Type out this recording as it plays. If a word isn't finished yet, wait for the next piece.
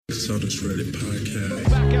Celtics Ready podcast.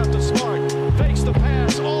 Back out to Smart. Fakes the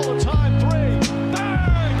pass all the time. Three.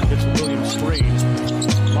 Bang! It's Williams three.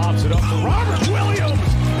 Lobs it up to Robert Williams.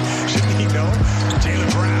 Shouldn't he know?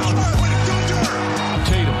 Jaylen Brown.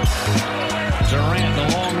 Tatum. Durant, the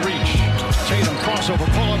long reach. Tatum crossover,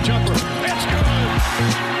 pull-up jumper. It's good.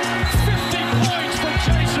 50 points for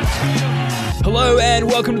Jason Tatum. Hello and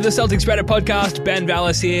welcome to the Celtics Reddit podcast. Ben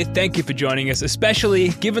Vallis here. Thank you for joining us, especially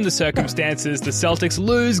given the circumstances. The Celtics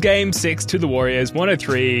lose Game 6 to the Warriors,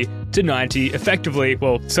 103-90, effectively,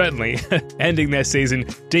 well, certainly, ending their season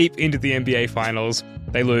deep into the NBA Finals.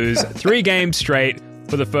 They lose 3 games straight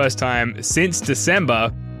for the first time since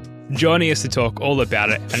December. Joining us to talk all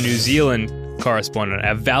about it, a New Zealand correspondent,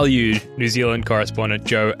 a valued New Zealand correspondent,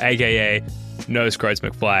 Joe, a.k.a. No Scroats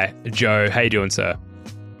McFly. Joe, how you doing, sir?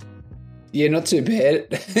 Yeah, not too bad.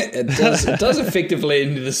 It does effectively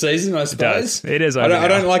end the season, I suppose. It is. I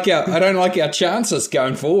don't like our chances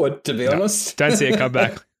going forward, to be honest. Don't see it come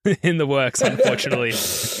back in the works, unfortunately.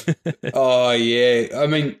 Oh yeah, I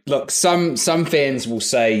mean, look, some fans will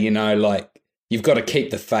say, you know, like you've got to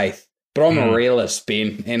keep the faith, but I'm a realist,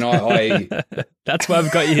 Ben, and I That's why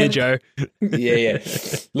I've got you here, Joe. yeah.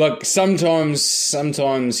 Look, sometimes,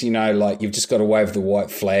 you know, like you've just got to wave the white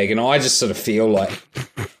flag, and I just sort of feel like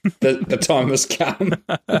the time has come.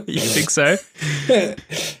 You think so?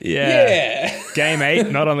 Yeah. Game 8,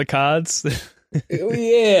 not on the cards.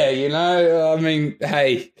 Yeah, you know, I mean,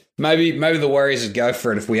 hey, maybe the Warriors would go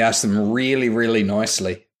for it if we asked them really, really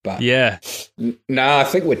nicely. But Yeah. no, I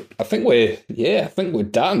think we're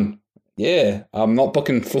done. Yeah, I'm not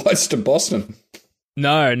booking flights to Boston.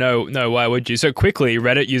 No, why would you? So quickly,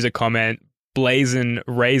 Reddit user comment, Blazin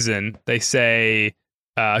Raisin, they say,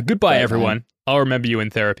 goodbye, everyone. I'll remember you in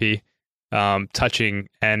therapy. Touching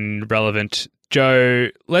and relevant. Joe,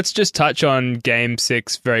 let's just touch on Game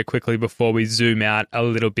 6 very quickly before we zoom out a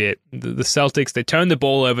little bit. The Celtics, they turned the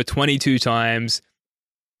ball over 22 times.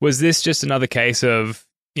 Was this just another case of,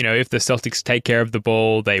 you know, if the Celtics take care of the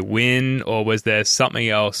ball, they win, or was there something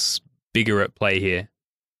else bigger at play here?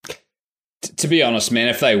 To be honest, man,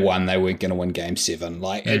 if they won, they weren't going to win Game 7.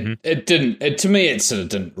 Like, it didn't. To me, it sort of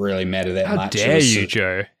didn't really matter that much. How dare you,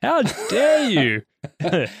 Joe? How dare you?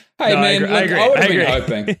 Hey, man, I agree. I would have been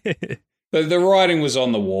hoping. The writing was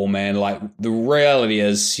on the wall, man. Like, the reality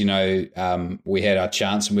is, you know, we had our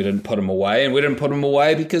chance and we didn't put them away. And we didn't put them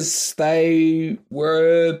away because they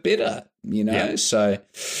were better, you know? Yeah. So,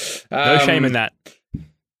 No shame in that.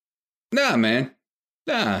 Nah, man.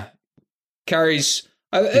 Nah. Curry's...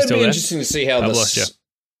 It'd be interesting to see how this...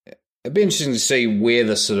 It'd be interesting to see where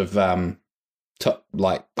the sort of,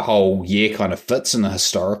 the whole year kind of fits in a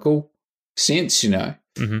historical sense, you know?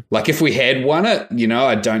 Mm-hmm. Like, if we had won it, you know,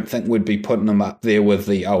 I don't think we'd be putting them up there with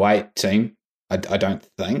the 08 team. I don't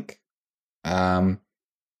think. Yeah.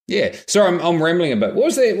 Sorry, I'm rambling a bit. What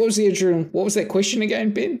was that question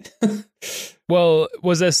again, Ben? Well,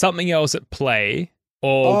 was there something else at play,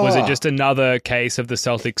 or was it just another case of the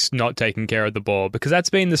Celtics not taking care of the ball? Because that's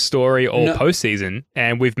been the story all postseason,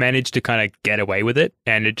 and we've managed to kind of get away with it,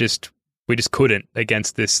 and we just couldn't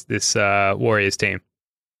against this Warriors team.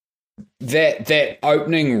 That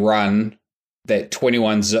opening run, that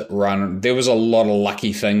 21-zip run, there was a lot of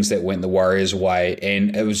lucky things that went the Warriors' way,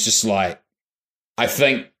 and it was just like, I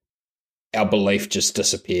think our belief just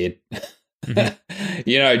disappeared. Mm-hmm.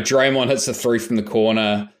 You know, Draymond hits the 3 from the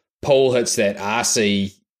corner, Paul hits that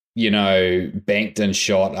RC, you know, banked in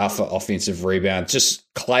shot after offensive rebound. Just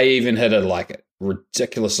Clay even hit it like a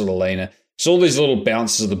ridiculous little leaner. So all these little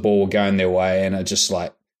bounces of the ball were going their way, and it just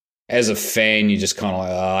like, as a fan, you just kind of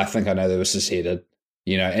like, I think I know where this is headed,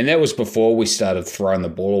 you know. And that was before we started throwing the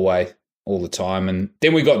ball away all the time. And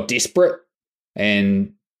then we got desperate,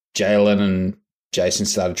 and Jaylen and Jason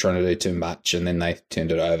started trying to do too much, and then they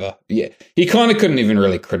turned it over. Yeah, you kind of couldn't even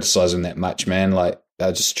really criticize them that much, man. Like, they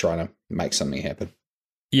were just trying to make something happen.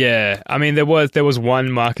 Yeah, I mean, there was one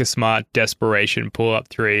Marcus Smart desperation pull-up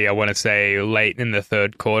 3, I want to say, late in the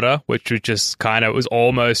third quarter, which was just kind of, was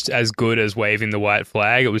almost as good as waving the white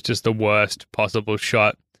flag. It was just the worst possible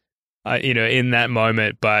shot, you know, in that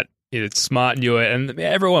moment, but Smart knew it, and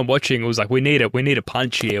everyone watching was like, we need a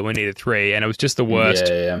punch here, we need a 3, and it was just the worst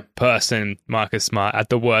person, Marcus Smart, at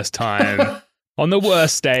the worst time, on the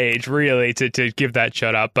worst stage, really, to give that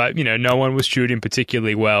shot up, but, you know, no one was shooting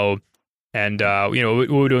particularly well. And, you know, we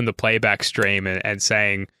were doing the playback stream and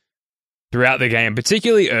saying throughout the game,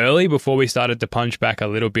 particularly early before we started to punch back a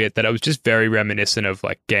little bit, that it was just very reminiscent of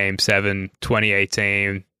like Game 7,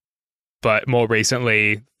 2018. But more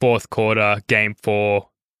recently, fourth quarter, Game 4,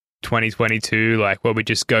 2022, like where we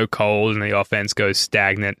just go cold and the offense goes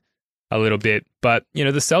stagnant a little bit. But, you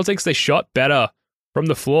know, the Celtics, they shot better from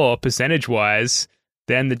the floor percentage-wise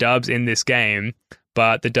than the Dubs in this game,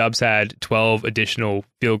 but the Dubs had 12 additional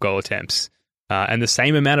field goal attempts and the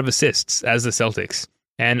same amount of assists as the Celtics.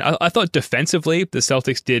 And I thought defensively, the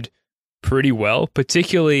Celtics did pretty well,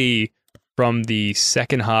 particularly from the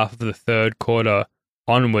second half of the third quarter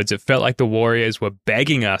onwards. It felt like the Warriors were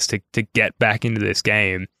begging us to get back into this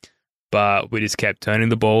game, but we just kept turning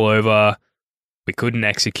the ball over. We couldn't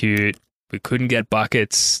execute. We couldn't get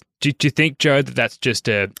buckets. Do you think, Joe, that that's just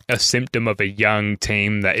a symptom of a young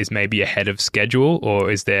team that is maybe ahead of schedule,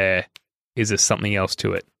 or is there something else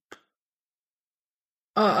to it?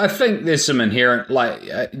 I think there's some inherent,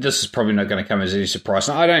 this is probably not going to come as any surprise.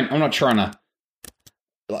 I'm not trying to,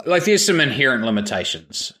 there's some inherent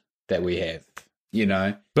limitations that we have,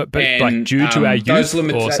 But like due to our youth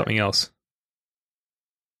or something else?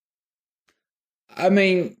 I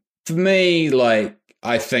mean, for me,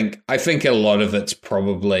 I think a lot of it's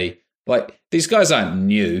probably, these guys aren't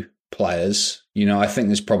new players. I think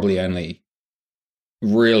there's probably only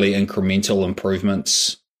really incremental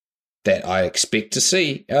improvements that I expect to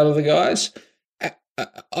see out of the guys. I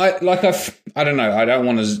don't know. I don't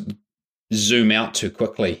want to zoom out too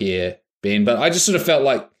quickly here, Ben, but I just sort of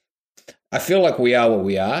I feel like we are what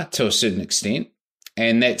we are to a certain extent,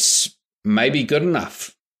 and that's maybe good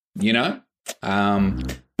enough, But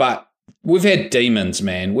we've had demons,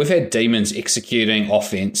 man. We've had demons executing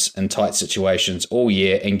offense in tight situations all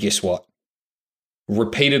year, and guess what?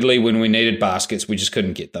 Repeatedly, when we needed baskets, we just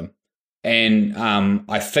couldn't get them. And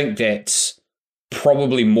I think that's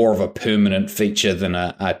probably more of a permanent feature than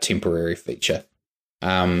a temporary feature.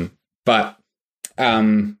 But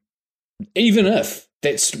even if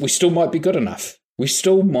we still might be good enough. We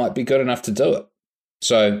still might be good enough to do it.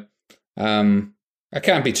 So I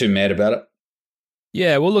can't be too mad about it.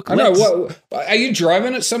 Yeah, well, look. I know. What are you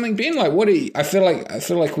driving at something, Ben? What are you? I feel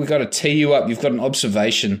like we got to tee you up. You've got an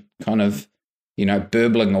observation, kind of,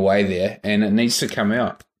 burbling away there, and it needs to come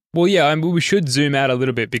out. Well, yeah, we should zoom out a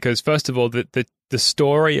little bit because, first of all, the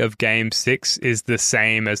story of Game 6 is the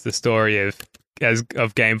same as the story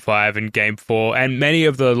of Game 5 and Game 4, and many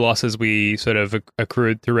of the losses we sort of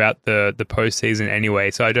accrued throughout the postseason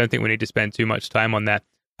anyway. So I don't think we need to spend too much time on that.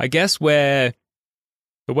 I guess the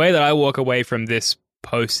way that I walk away from this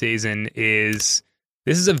postseason is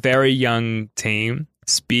this is a very young team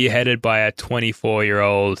spearheaded by a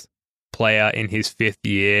 24-year-old player in his fifth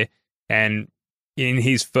year, and in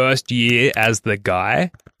his first year as the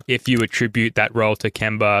guy, if you attribute that role to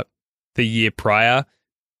Kemba the year prior.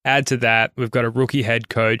 Add to that, we've got a rookie head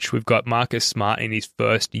coach. We've got Marcus Smart in his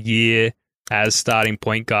first year as starting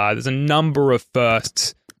point guard. There's a number of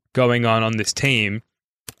firsts going on this team.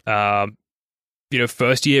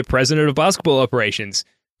 First year president of basketball operations,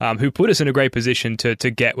 who put us in a great position to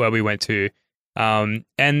get where we went to. And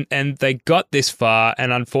they got this far,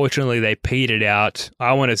 and unfortunately they petered out,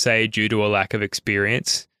 I want to say, due to a lack of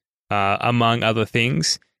experience, among other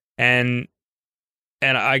things. And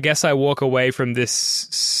I guess I walk away from this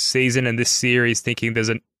season and this series thinking there's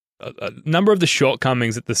a number of the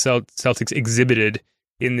shortcomings that the Celtics exhibited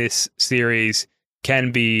in this series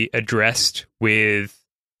can be addressed with,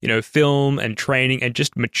 film and training and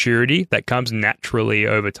just maturity that comes naturally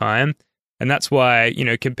over time. And that's why,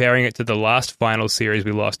 comparing it to the last final series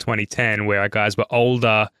we lost, 2010, where our guys were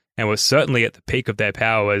older and were certainly at the peak of their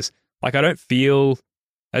powers, I don't feel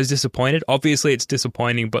as disappointed. Obviously, it's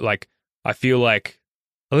disappointing, but I feel like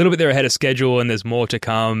a little bit they're ahead of schedule and there's more to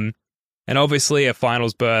come. And obviously, a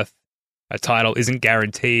finals berth, a title isn't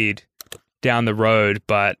guaranteed down the road,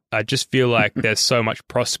 but I just feel like there's so much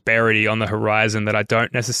prosperity on the horizon that I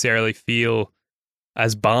don't necessarily feel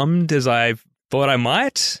as bummed as I thought I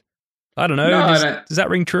might. I don't know. Does that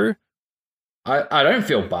ring true? I don't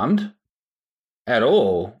feel bummed at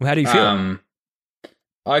all. Well, how do you feel?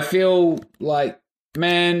 I feel like,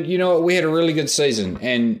 man, we had a really good season,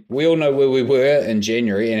 and we all know where we were in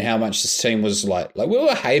January and how much this team was like we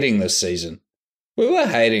were hating this season. We were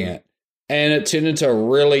hating it. And it turned into a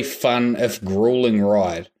really fun, if grueling,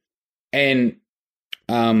 ride. And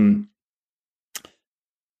I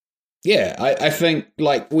think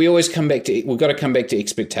we always we've got to come back to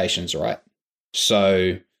expectations, right?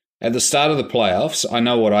 So at the start of the playoffs, I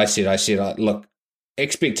know what I said. I said, look,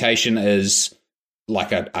 expectation is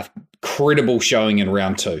a credible showing in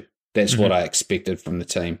round 2. That's what I expected from the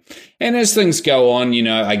team. And as things go on,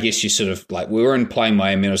 I guess you sort of we were in playing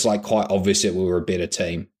Miami, and it was quite obvious that we were a better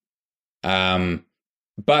team.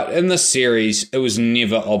 But in this series, it was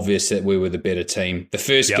never obvious that we were the better team. The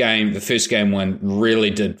first game win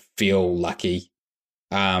really did feel lucky.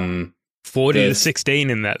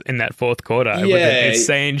 40-16 in that fourth quarter with an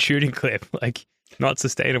insane shooting clip, not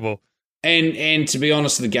sustainable. And to be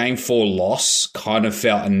honest, the game 4 loss kind of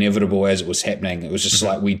felt inevitable as it was happening. It was just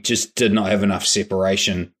like we just did not have enough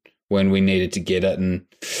separation when we needed to get it. And,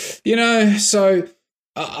 so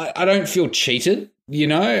I don't feel cheated,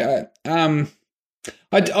 I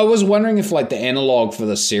was wondering if like the analog for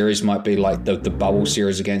the series might be like the bubble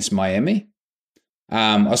series against Miami.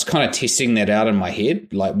 I was kind of testing that out in my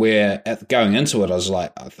head, like where going into it, I was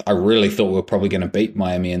like, I really thought we were probably going to beat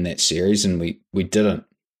Miami in that series, and we didn't.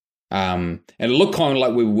 And it looked kind of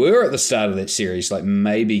like we were at the start of that series, like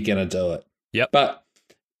maybe going to do it. Yep. But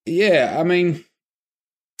yeah, I mean,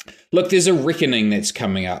 look, there's a reckoning that's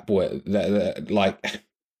coming up with like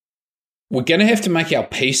we're going to have to make our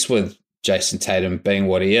peace with Jason Tatum being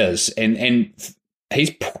what he is, and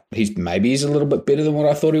he's a little bit better than what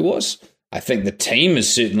I thought he was. I think the team is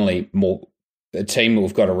certainly the team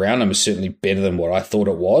we've got around him is certainly better than what I thought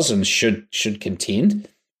it was, and should contend.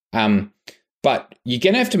 But you're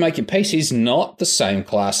going to have to make your peace. He's not the same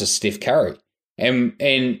class as Steph Curry. And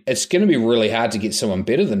it's going to be really hard to get someone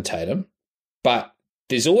better than Tatum. But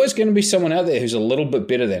there's always going to be someone out there who's a little bit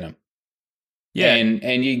better than him. Yeah.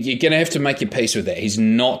 And you're going to have to make your peace with that. He's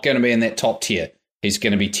not going to be in that top tier. He's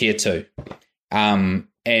going to be tier 2. And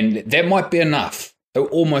that might be enough. It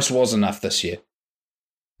almost was enough this year.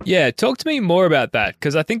 Yeah, talk to me more about that,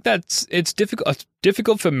 because I think it's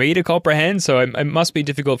difficult for me to comprehend, so it must be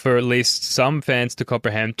difficult for at least some fans to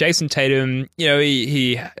comprehend. Jason Tatum,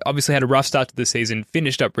 he obviously had a rough start to the season,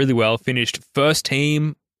 finished up really well, finished first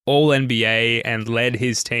team All-NBA and led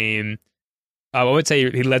his team. I won't say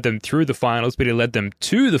he led them through the finals, but he led them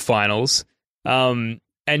to the finals. And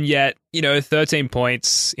yet, 13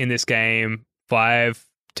 points in this game, 5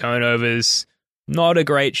 turnovers, not a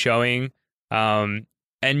great showing.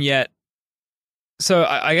 And yet, so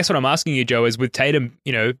I guess what I'm asking you, Joe, is with Tatum,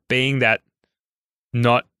 being that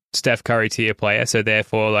not Steph Curry tier player, so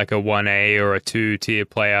therefore like a 1A or a 2 tier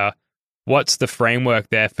player, what's the framework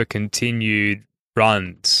there for continued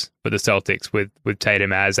runs for the Celtics with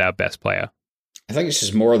Tatum as our best player? I think it's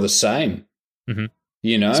just more of the same.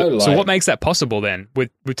 Mm-hmm. So what makes that possible then?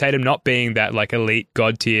 With Tatum not being that like elite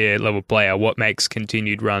god tier level player, what makes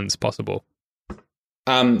continued runs possible?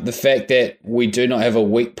 The fact that we do not have a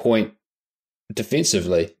weak point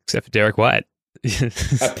defensively. Except for Derek White.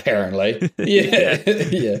 Apparently. Yeah.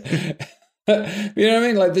 Yeah. You know what I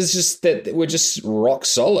mean? Like, there's just that we're just rock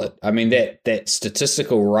solid. I mean, that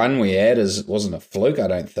statistical run we had wasn't a fluke, I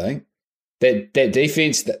don't think. That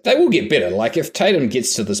defense, they will get better. Like, if Tatum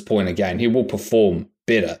gets to this point again, he will perform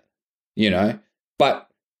better, But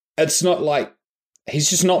it's not like he's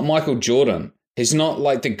just not Michael Jordan. He's not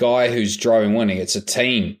like the guy who's driving winning. It's a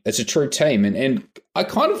team. It's a true team. And I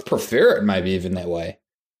kind of prefer it maybe even that way,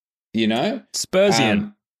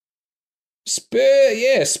 Spursian.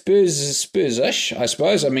 Spurs-ish, I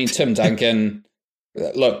suppose. I mean, Tim Duncan.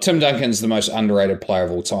 Look, Tim Duncan's the most underrated player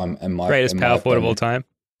of all time in my greatest power forward of all time.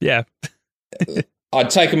 Yeah. I'd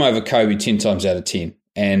take him over Kobe 10 times out of 10.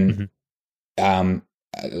 And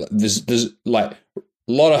there's like a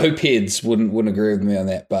lot of hoop heads wouldn't agree with me on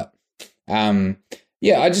that, but I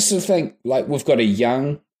just sort of think like we've got a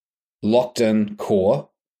young, locked-in core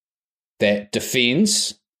that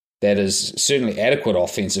defends, that is certainly adequate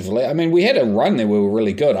offensively. I mean, we had a run there where we were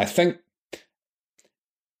really good. I think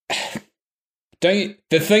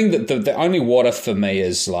the only what if for me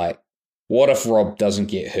is like, what if Rob doesn't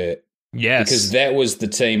get hurt? Yes. Because that was the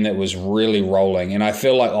team that was really rolling. And I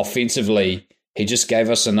feel like offensively, he just gave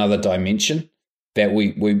us another dimension that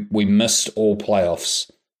we missed all playoffs.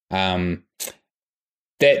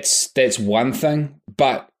 That's one thing.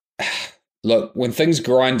 But look, when things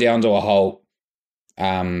grind down to a halt,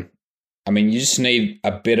 you just need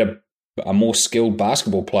a more skilled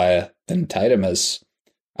basketball player than Tatum is.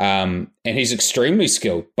 And he's extremely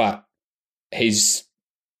skilled, but there's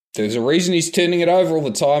a reason he's turning it over all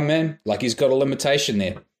the time, man. Like, he's got a limitation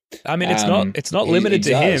there. I mean, it's not limited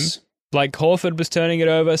to him. Like, Horford was turning it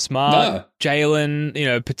over, Smart,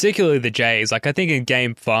 Jalen, particularly the Jays. Like, I think in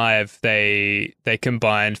Game 5, they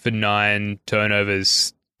combined for 9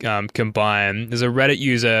 turnovers combined. There's a Reddit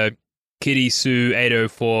user, Kitty Sue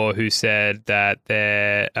 804, who said that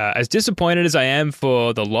they're as disappointed as I am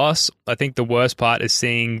for the loss, I think the worst part is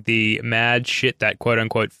seeing the mad shit that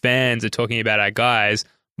quote-unquote fans are talking about our guys,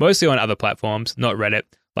 mostly on other platforms, not Reddit.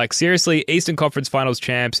 Like, seriously, Eastern Conference Finals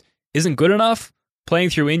champs isn't good enough.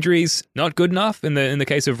 Playing through injuries, not good enough in the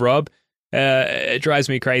case of Rob. It drives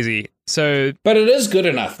me crazy. But it is good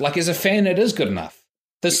enough. Like, as a fan, it is good enough.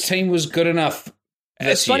 This team was good enough.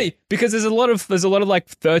 It's funny because there's a lot of like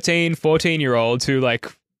 13, 14-year-olds who like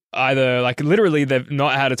either like literally they've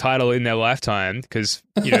not had a title in their lifetime because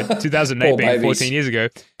 2008 Poor being babies. 14 years ago,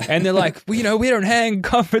 and they're like, well, we don't hang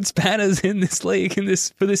conference banners in this league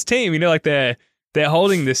for this team. Like they're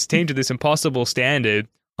holding this team to this impossible standard.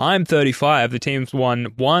 I'm 35. The team's won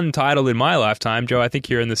one title in my lifetime. Joe, I think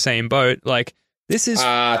you're in the same boat. Like this is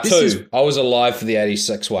two. I was alive for the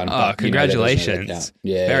 86 one. Oh, but, congratulations! That doesn't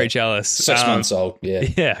really count. Yeah, very jealous. 6 months old. Yeah.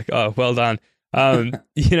 Yeah. Oh, well done.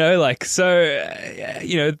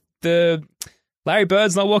 The Larry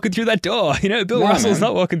Bird's not walking through that door. Bill Russell's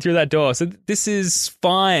not walking through that door. So this is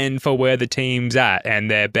fine for where the team's at and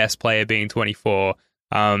their best player being 24.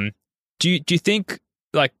 Do you think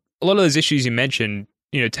like a lot of those issues you mentioned,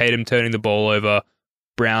 Tatum turning the ball over,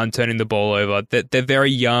 Brown turning the ball over, that they're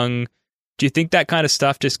very young. Do you think that kind of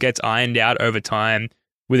stuff just gets ironed out over time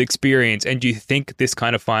with experience? And do you think this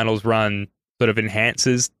kind of finals run sort of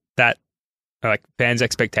enhances that, like fans'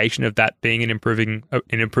 expectation of that being an improvement?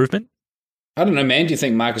 I don't know, man. Do you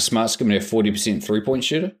think Marcus Smart's going to be a 40% 3-point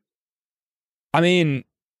shooter? I mean,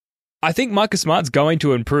 I think Marcus Smart's going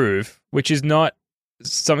to improve, which is not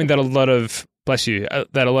something that a lot of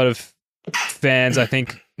fans, I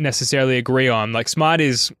think, necessarily agree on. Like, Smart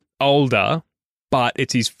is older, but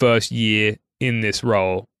it's his first year in this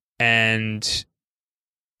role. And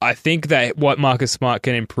I think that what Marcus Smart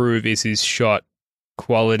can improve is his shot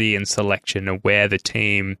quality and selection and where the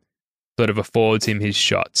team sort of affords him his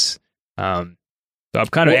shots. So I'm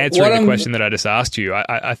kind of answering the question that I just asked you.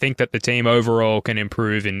 I think that the team overall can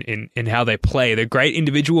improve in how they play. They're great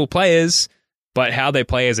individual players, but how they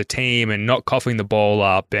play as a team and not coughing the ball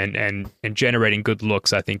up and generating good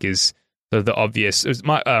looks, I think, is the obvious.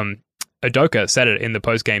 Udoka said it in the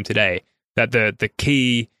post game today that the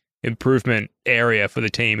key improvement area for the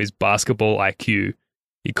team is basketball IQ.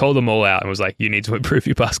 He called them all out and was like, "You need to improve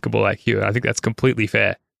your basketball IQ." And I think that's completely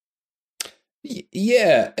fair.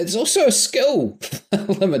 Yeah, it's also a skill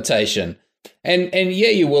limitation. And yeah,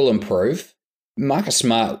 you will improve. Marcus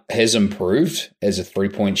Smart has improved as a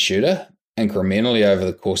 3-point shooter incrementally over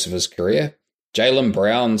the course of his career. Jaylen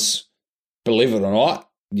Brown's, believe it or not,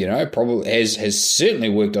 probably has certainly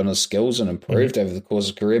worked on his skills and improved over the course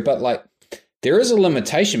of his career. But like, there is a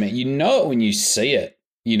limitation, man. You know it when you see it.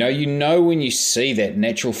 You know when you see that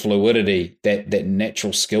natural fluidity, that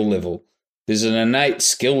natural skill level. There's an innate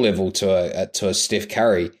skill level to a Steph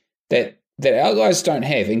Curry that our guys don't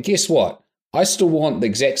have. And guess what? I still want the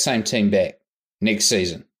exact same team back next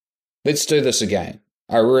season. Let's do this again.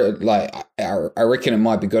 I reckon it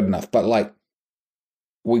might be good enough. But like,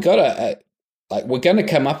 we're going to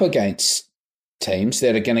come up against teams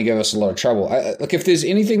that are going to give us a lot of trouble. Look, if there's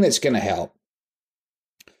anything that's going to help,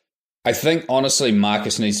 I think honestly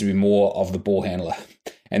Marcus needs to be more of the ball handler.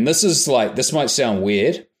 And this might sound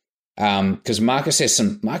weird. Because Marcus has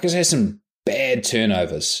some bad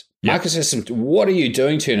turnovers. Yep. Marcus has some "what are you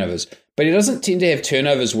doing" turnovers, but he doesn't tend to have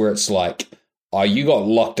turnovers where it's like, "Oh, you got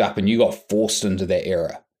locked up and you got forced into that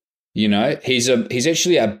era." He's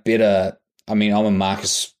actually a better. I mean, I'm a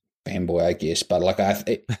Marcus fanboy, I guess, but like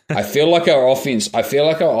I feel like our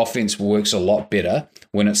offense works a lot better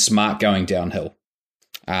when it's Smart going downhill,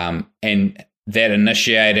 and that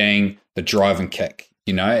initiating the drive and kick.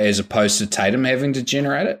 As opposed to Tatum having to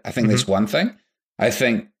generate it. I think that's one thing. I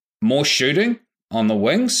think more shooting on the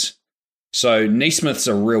wings. So Neesmith's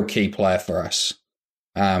a real key player for us.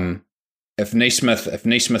 If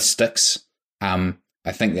Neesmith sticks, I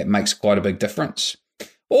think that makes quite a big difference.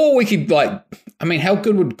 Or we could how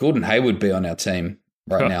good would Gordon Hayward be on our team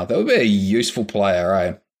right now? That would be a useful player,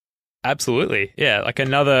 right? Absolutely, yeah. Like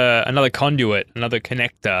another conduit, another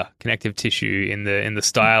connective tissue in the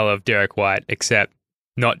style of Derek White, except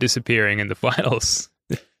not disappearing in the finals.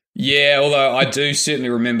 Yeah, although I do certainly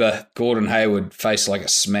remember Gordon Hayward face like a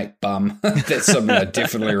smack bum. That's something I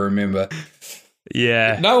definitely remember.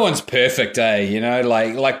 Yeah. No one's perfect, eh?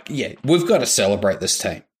 Yeah, we've got to celebrate this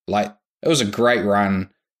team. Like, it was a great run.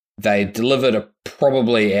 They delivered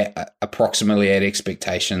approximately at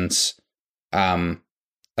expectations. I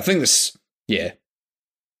think this, yeah.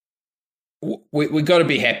 We got to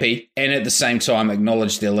be happy and at the same time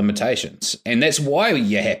acknowledge their limitations. And that's why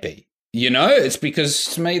you're happy. It's because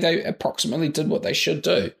to me, they approximately did what they should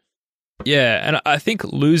do. Yeah, and I think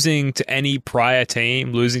losing to any prior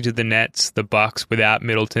team, losing to the Nets, the Bucks without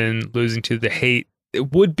Middleton, losing to the Heat,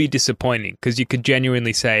 it would be disappointing because you could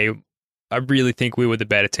genuinely say, I really think we were the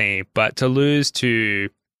better team. But to lose to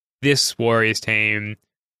this Warriors team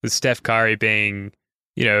with Steph Curry being,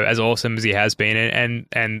 as awesome as he has been,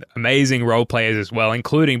 and amazing role players as well,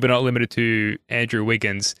 including but not limited to Andrew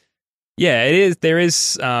Wiggins. Yeah, it is. There's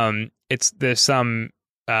some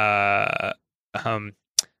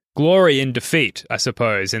glory in defeat, I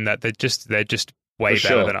suppose, in that they're just way For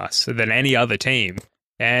better sure. than us, than any other team.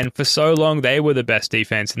 And for so long, they were the best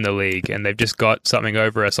defense in the league, and they've just got something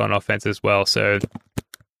over us on offense as well. So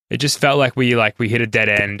it just felt like we hit a dead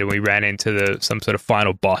end and we ran into some sort of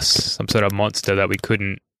final boss, some sort of monster that we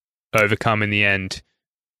couldn't overcome in the end.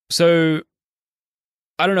 So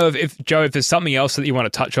I don't know if Joe, if there's something else that you want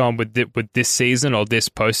to touch on with this season or this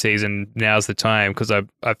postseason, now's the time, because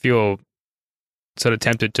I feel sort of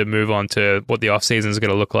tempted to move on to what the off season is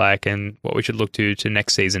going to look like and what we should look to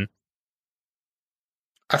next season.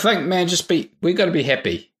 I think, man, we got to be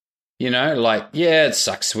happy. Like, yeah, it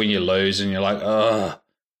sucks when you lose and you're like, oh,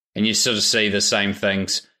 and you sort of see the same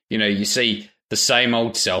things. You see the same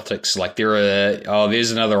old Celtics, like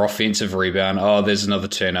there's another offensive rebound. Oh, there's another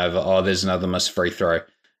turnover. Oh, there's another missed free throw.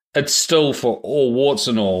 It's still, for all warts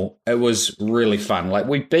and all, it was really fun. Like,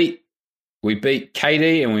 we beat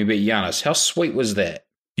KD and we beat Giannis. How sweet was that?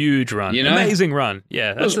 Huge run. Amazing run.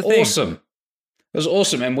 Yeah, that's the thing. Awesome. It was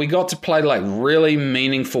awesome. And we got to play like really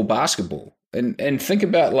meaningful basketball. And think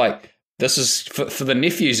about, like, this is for the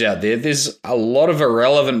nephews out there, there's a lot of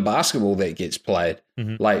irrelevant basketball that gets played.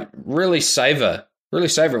 Mm-hmm. Like, really savor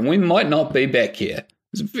it. And we might not be back here.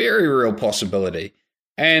 It's a very real possibility.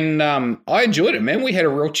 And I enjoyed it, man. We had a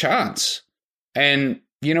real chance. And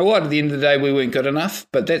you know what? At the end of the day, we weren't good enough,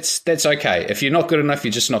 but that's okay. If you're not good enough,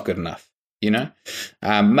 you're just not good enough.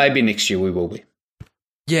 Maybe next year we will be.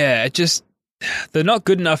 Yeah, the not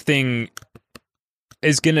good enough thing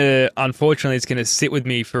is unfortunately, it's going to sit with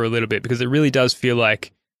me for a little bit, because it really does feel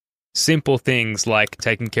like simple things like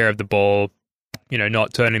taking care of the ball,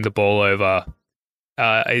 not turning the ball over,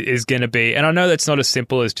 is going to be, and I know that's not as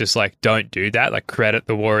simple as just like, don't do that, like credit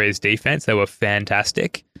the Warriors defense. They were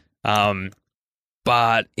fantastic.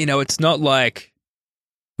 But, it's not like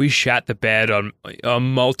we shat the bed on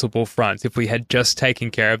multiple fronts. If we had just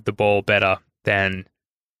taken care of the ball better, then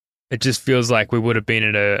it just feels like we would have been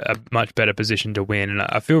in a much better position to win. And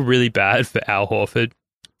I feel really bad for Al Horford.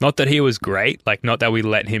 Not that he was great, like not that we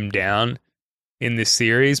let him down in this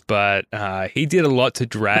series, but he did a lot to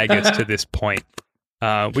drag us to this point.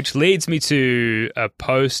 Which leads me to a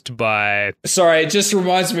post by... Sorry, it just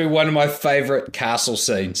reminds me of one of my favorite Castle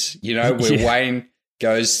scenes, where Wayne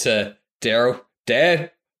goes to Daryl.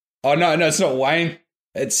 Dad? Oh, no, it's not Wayne.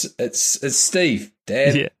 It's Steve.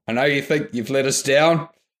 Dad, Yeah. I know you think you've let us down,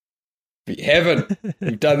 but you haven't.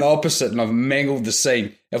 You've done the opposite, and I've mangled the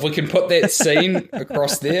scene. If we can put that scene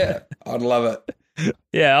across there, I'd love it.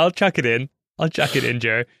 Yeah, I'll chuck it in,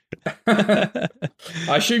 Joe. I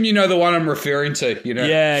assume you know the one I'm referring to,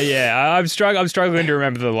 Yeah. I'm struggling to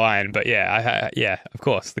remember the line, but yeah, of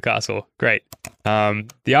course, the castle, great.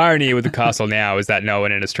 The irony with the castle now is that no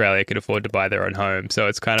one in Australia could afford to buy their own home, so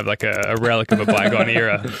it's kind of like a relic of a bygone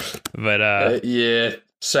era. But yeah,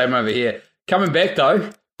 same over here. Coming back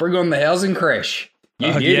though, bring on the housing crash.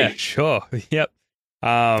 yeah, sure, yep.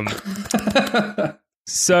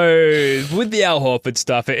 So, with the Al Horford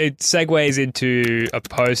stuff, it segues into a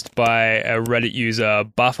post by a Reddit user,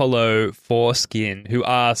 Buffalo Foreskin, who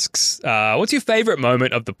asks, what's your favorite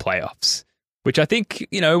moment of the playoffs? Which I think,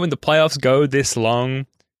 when the playoffs go this long,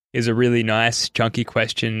 is a really nice, chunky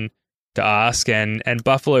question to ask. And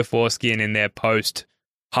Buffalo Foreskin in their post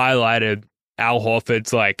highlighted Al Horford's,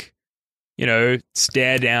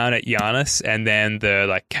 stare down at Giannis, and then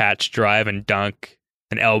the, catch, drive, and dunk,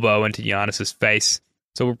 an elbow into Giannis's face.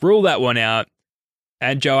 So we'll rule that one out.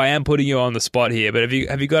 And Joe, I am putting you on the spot here, but have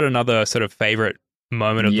you got another sort of favorite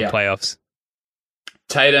moment of the playoffs?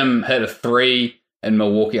 Tatum hit a 3 in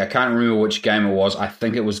Milwaukee. I can't remember which game it was. I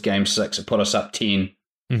think it was Game 6. It put us up 10,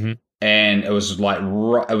 mm-hmm. and it was like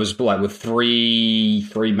with 3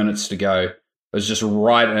 minutes to go. It was just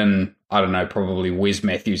right in, I don't know, probably Wes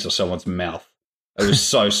Matthews or someone's mouth. It was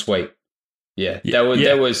so sweet. Yeah, that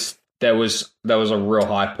was a real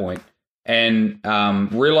high point. And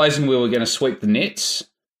realizing we were going to sweep the Nets,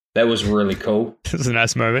 that was really cool. It was a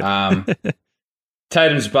nice moment.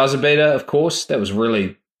 Tatum's buzzer beater, of course, that was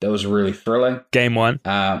really thrilling. Game 1.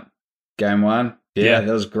 Yeah, that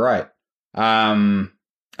was great. I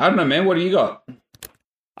don't know, man. What do you got?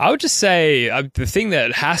 I would just say the thing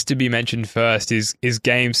that has to be mentioned first is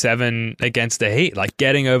Game 7 against the Heat, like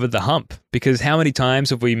getting over the hump. Because how many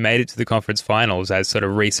times have we made it to the conference finals as sort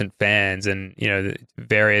of recent fans, and the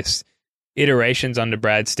various iterations under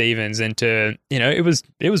Brad Stevens, and it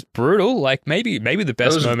was brutal. Like maybe the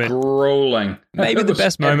best moment, grueling. Maybe the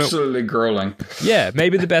best moment, absolutely grueling. Yeah,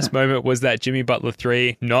 maybe the best moment was that Jimmy Butler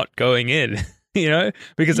 3 not going in.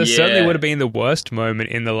 Because it certainly would have been the worst moment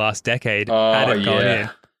in the last decade had it gone in.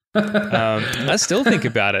 I still think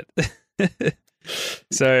about it.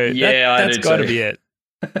 So that's got to be it.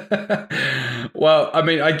 Well, I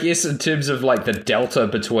mean, I guess in terms of like the delta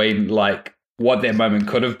between like what that moment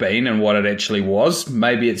could have been and what it actually was,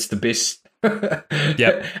 maybe it's the best.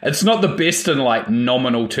 Yep. It's not the best in like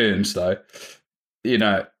nominal terms, though. You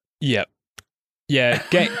know. Yep. Yeah.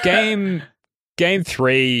 Game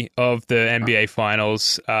 3 of the NBA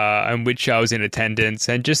Finals, in which I was in attendance,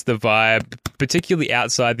 and just the vibe, particularly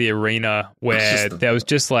outside the arena, where there was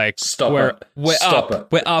just like, we're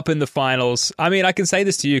up in the finals. I mean, I can say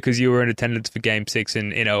this to you because you were in attendance for Game 6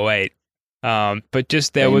 in 08. But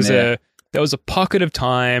just there was a pocket of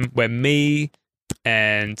time where me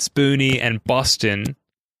and Spoonie and Boston,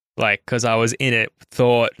 like, because I was in it,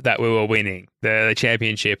 thought that we were winning the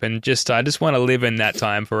championship, and I just want to live in that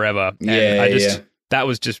time forever. And that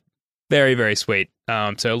was just very, very sweet.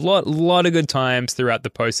 So a lot of good times throughout the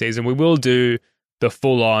postseason. We will do the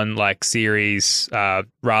full on like series,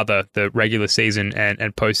 rather the regular season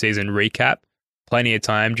and postseason recap. Plenty of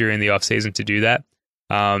time during the off season to do that.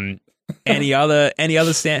 Any other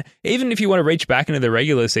even if you want to reach back into the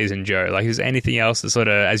regular season, Joe, like, is anything else that sort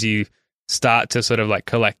of, as you start to sort of like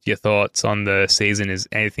collect your thoughts on the season, is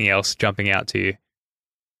anything else jumping out to you?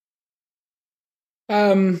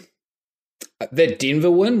 That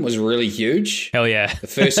Denver win was really huge. Hell yeah. I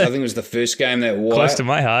think it was the first game that White. Close to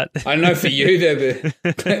my heart. I know for you there,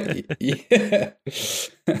 yeah.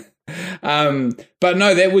 But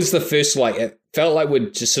no, that was the first, like, it felt like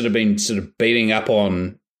we'd just sort of been sort of beating up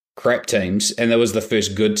on crap teams, and that was the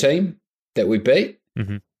first good team that we beat.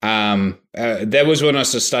 Mm-hmm. That was when I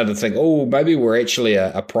sort of started to think, oh, maybe we're actually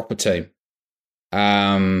a proper team.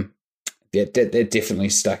 That definitely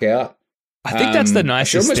stuck out. I think that's the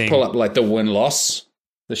nicest thing. I should almost pull up like the win-loss,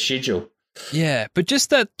 the schedule. Yeah, but just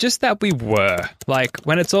that we were, like,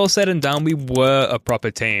 when it's all said and done, we were a proper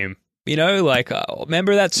team. You know, like,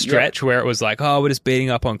 remember that stretch where it was like, oh, we're just beating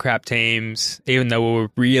up on crap teams, even though we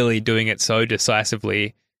were really doing it so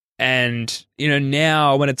decisively. And, you know,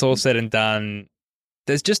 now when it's all said and done,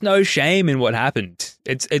 there's just no shame in what happened.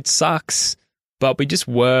 It sucks, but we just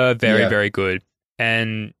were very, very good.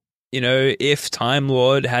 And, you know, if Time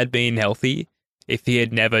Lord had been healthy, if he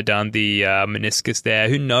had never done the meniscus there,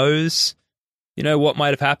 who knows, you know, what might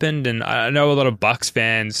have happened. And I know a lot of Bucks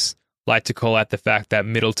fans like to call out the fact that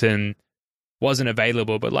Middleton wasn't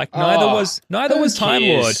available, but like neither was Time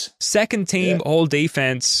Lord. Second team all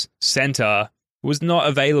defense center was not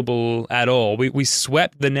available at all. We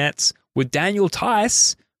swept the Nets with Daniel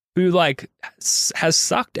Tice, who like has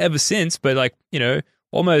sucked ever since, but like, you know,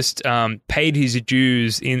 almost paid his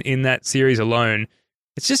dues in that series alone.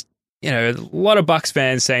 It's just, you know, a lot of Bucks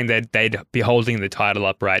fans saying that they'd be holding the title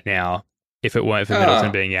up right now if it weren't for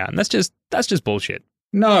Middleton being out, and that's just bullshit.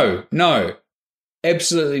 No,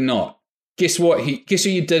 absolutely not. Guess what? Guess who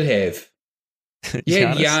you did have? You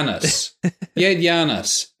had Giannis. You had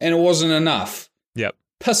Giannis, and it wasn't enough. Yep.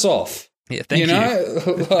 Piss off. Yeah, thank you.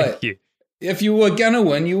 Like, thank you. If you were gonna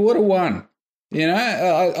win, you would have won. You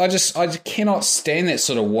know, I just cannot stand that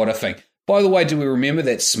sort of water thing. By the way, do we remember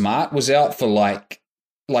that Smart was out for like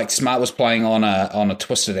Smart was playing on a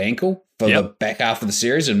twisted ankle for the back half of the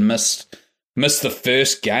series and missed the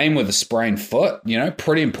first game with a sprained foot? You know,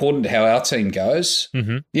 pretty important to how our team goes.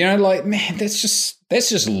 Mm-hmm. You know, like, man, that's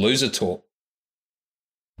just loser talk.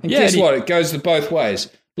 And guess what? It goes both ways.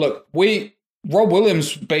 Look, Rob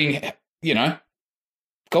Williams being, you know,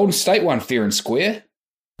 Golden State won fair and square.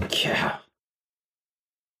 Yeah.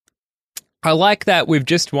 I like that we've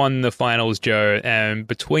just won the finals, Joe, and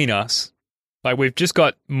between us, like, we've just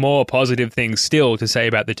got more positive things still to say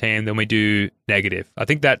about the team than we do negative. I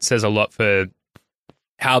think that says a lot for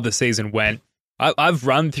how the season went. I've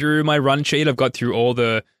run through my run sheet. I've got through all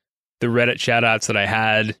the Reddit shout-outs that I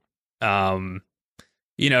had.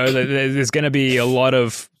 You know, there's going to be a lot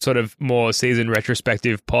of sort of more season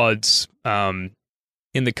retrospective pods in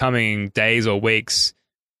the coming days or weeks.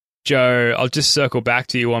 Joe, I'll just circle back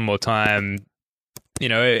to you one more time. You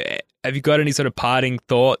know, have you got any sort of parting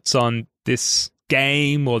thoughts on this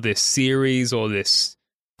game or this series or this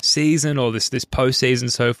season or this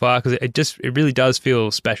postseason so far? Because it really does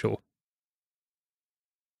feel special.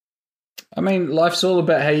 I mean, life's all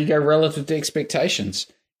about how you go relative to expectations.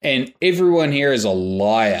 And everyone here is a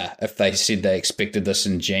liar if they said they expected this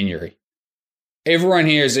in January. Everyone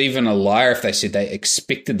here is even a liar if they said they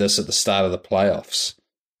expected this at the start of the playoffs.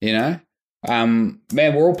 You know, man,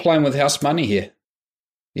 we're all playing with house money here,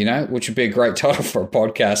 you know, which would be a great title for a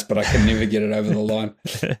podcast, but I can never get it over the line.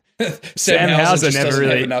 Sam Hauser never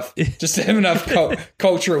really just have enough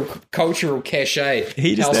cultural cachet.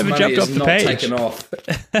 He just never jumped off the page. Taken off.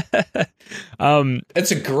 It's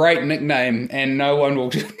a great nickname, and no one will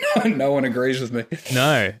No one agrees with me.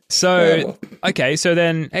 No. So, okay, so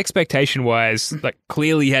then expectation-wise, like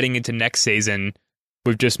clearly heading into next season,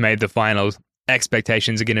 we've just made the finals.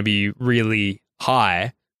 Expectations are going to be really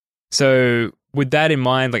high. So with that in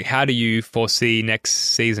mind, like how do you foresee next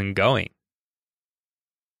season going?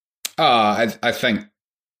 I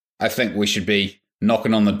think we should be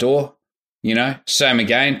knocking on the door. You know, same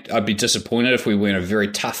again. I'd be disappointed if we went a very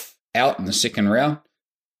tough out in the second round.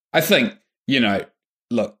 I think, you know,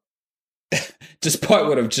 look, despite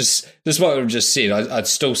what I've just said, I'd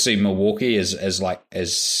still see Milwaukee as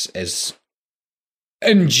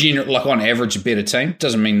in general, like on average, a better team.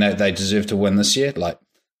 Doesn't mean that they deserve to win this year, like,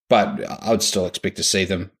 but I would still expect to see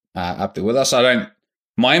them up there with us.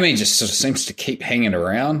 Miami just sort of seems to keep hanging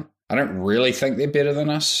around. I don't really think they're better than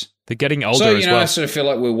us. They're getting older so, as well. I sort of feel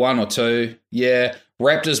like we're one or two. Yeah,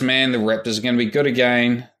 Raptors, man, the Raptors are going to be good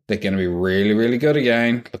again. They're going to be really, really good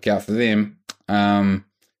again. Look out for them.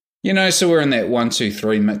 You know, so we're in that 1, 2,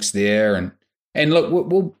 3 mix there, and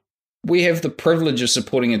look, we have the privilege of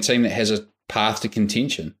supporting a team that has a path to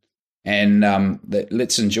contention, and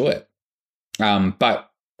let's enjoy it. But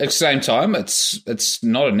at the same time, it's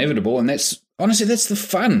not inevitable, and that's honestly that's the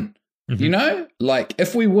fun. Mm-hmm. You know, like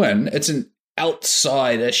if we win, it's an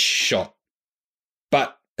outside-ish shot,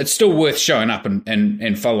 but it's still worth showing up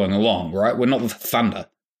and following along, right? We're not the Thunder,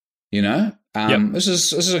 you know. This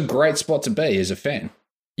is a great spot to be as a fan.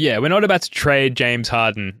 Yeah, we're not about to trade James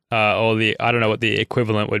Harden or I don't know what the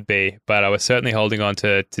equivalent would be, but I was certainly holding on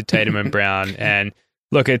to Tatum and Brown. And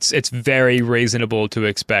look, it's very reasonable to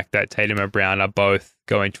expect that Tatum and Brown are both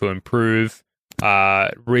going to improve.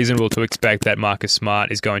 Reasonable to expect that Marcus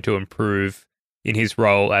Smart is going to improve in his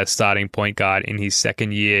role as starting point guard in his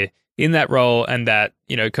second year in that role, and that,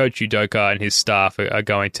 you know, Coach Udoka and his staff are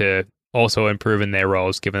going to also improve in their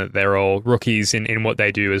roles, given that they're all rookies in what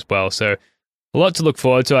they do as well. So a lot to look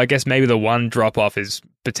forward to. I guess maybe the one drop-off is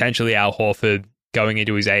potentially Al Horford going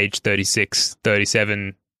into his age 36,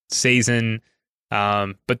 37 season.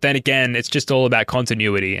 But then again, it's just all about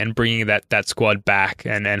continuity and bringing that squad back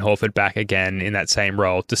and Horford back again in that same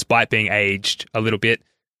role, despite being aged a little bit.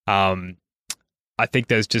 I think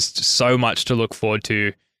there's just so much to look forward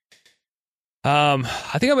to. I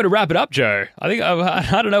think I'm going to wrap it up, Joe. I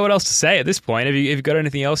don't know what else to say at this point. Have you got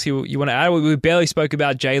anything else you want to add? We barely spoke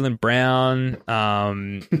about Jaylen Brown.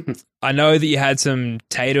 I know that you had some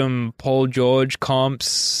Tatum, Paul George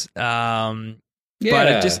comps. But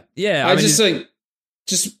I just think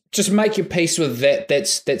just make your peace with that.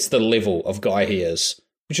 That's the level of guy he is,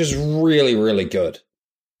 which is really, really good,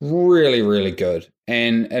 really, really good,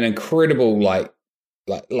 and an incredible like.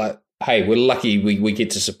 Hey, we're lucky we get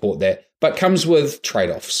to support that, but comes with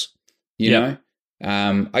trade-offs, you know?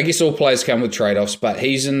 I guess all players come with trade-offs, but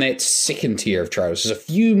he's in that second tier of trade-offs. There's a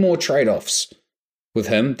few more trade-offs with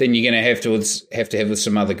him than you're going to have to have with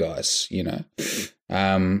some other guys, you know?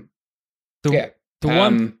 The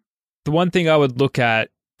one thing I would look at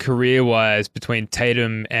career-wise between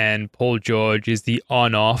Tatum and Paul George is the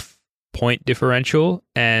on-off point differential,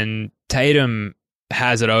 and Tatum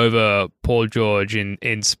has it over Paul George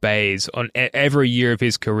in spades on every year of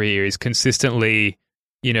his career. Is consistently,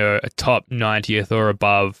 you know, a top 90th or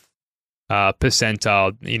above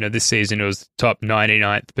percentile. You know, this season it was top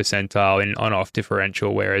 99th percentile in on-off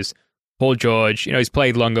differential, whereas Paul George, you know, he's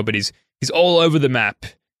played longer, but he's all over the map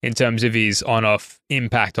in terms of his on-off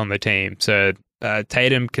impact on the team. So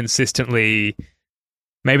Tatum consistently,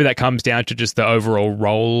 maybe that comes down to just the overall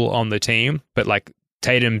role on the team, but like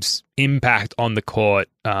Tatum's impact on the court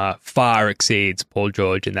far exceeds Paul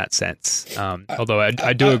George in that sense. Although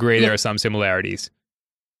I do agree there are some similarities.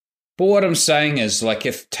 But what I'm saying is, like,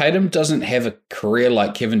 if Tatum doesn't have a career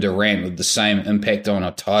like Kevin Durant with the same impact on a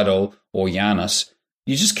title or Giannis,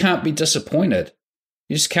 you just can't be disappointed.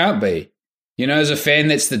 You just can't be. You know, as a fan,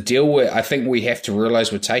 that's the deal where I think we have to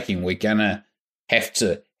realize we're taking. We're going to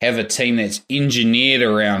have a team that's engineered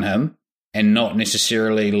around him and not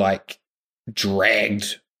necessarily, like,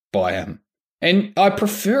 dragged by him. And I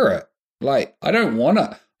prefer it. Like, I don't want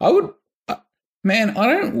to. I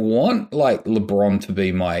don't want, like, LeBron to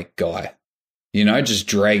be my guy, you know, just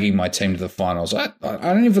dragging my team to the finals. I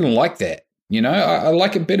don't even like that, you know. I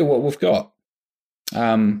like it better what we've got.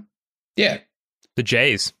 Yeah. The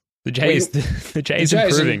Jays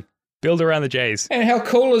improving. Build around the Jays. And how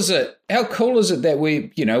cool is it? How cool is it that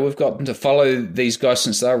we've gotten to follow these guys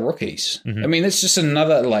since they're rookies? Mm-hmm. I mean, it's just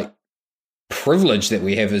another, like, privilege that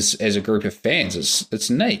we have as a group of fans. It's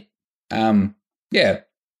neat. Yeah.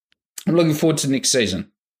 I'm looking forward to next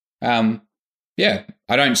season. Yeah.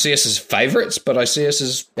 I don't see us as favourites, but I see us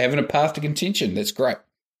as having a path to contention. That's great.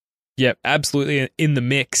 Yep, absolutely in the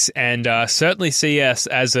mix, and certainly see us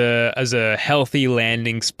as a healthy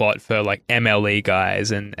landing spot for like MLE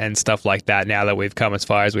guys and stuff like that. Now that we've come as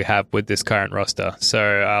far as we have with this current roster,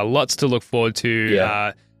 so lots to look forward to.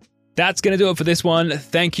 Yeah. That's going to do it for this one.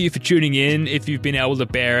 Thank you for tuning in. If you've been able to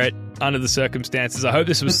bear it under the circumstances, I hope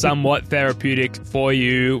this was somewhat therapeutic for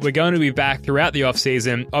you. We're going to be back throughout the off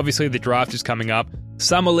season. Obviously, the draft is coming up.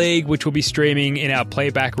 Summer League, which will be streaming in our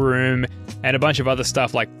playback room, and a bunch of other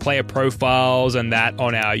stuff like player profiles and that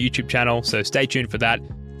on our YouTube channel. So stay tuned for that.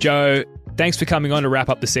 Joe, thanks for coming on to wrap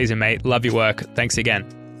up the season, mate. Love your work. Thanks again.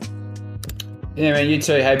 Yeah, man, you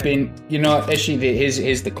too. Hey, Ben, actually,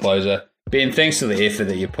 here's the closer. Ben, thanks for the effort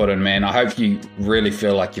that you put in, man. I hope you really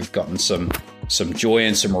feel like you've gotten some joy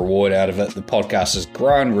and some reward out of it. The podcast has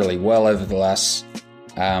grown really well over the last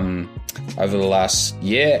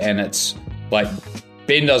year, and it's like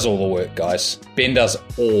Ben does all the work, guys. Ben does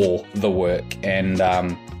all the work, and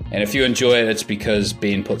if you enjoy it, it's because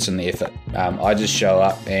Ben puts in the effort. I just show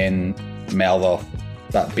up and mouth off,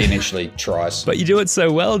 but Ben actually tries. But you do it so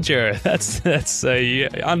well, Joe. That's you're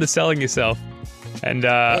underselling yourself. And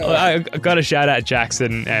I got to shout out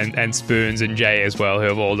Jackson and Spoons and Jay as well, who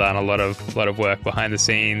have all done a lot of work behind the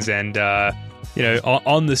scenes and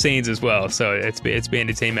on the scenes as well. So it's been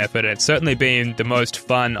a team effort. It's certainly been the most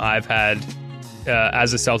fun I've had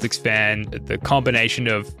as a Celtics fan. The combination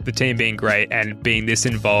of the team being great and being this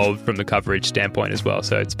involved from the coverage standpoint as well.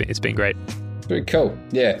 So it's been great. Very cool.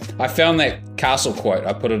 Yeah, I found that Castle quote.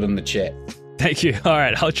 I put it in the chat. Thank you. All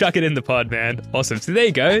right, I'll chuck it in the pod, man. Awesome. So there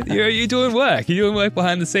you go. You're doing work. You're doing work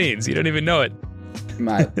behind the scenes. You don't even know it.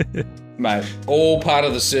 Mate, all part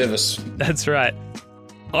of the service. That's right.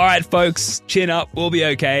 All right, folks, chin up. We'll be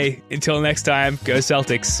okay. Until next time, go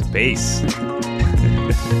Celtics. Peace.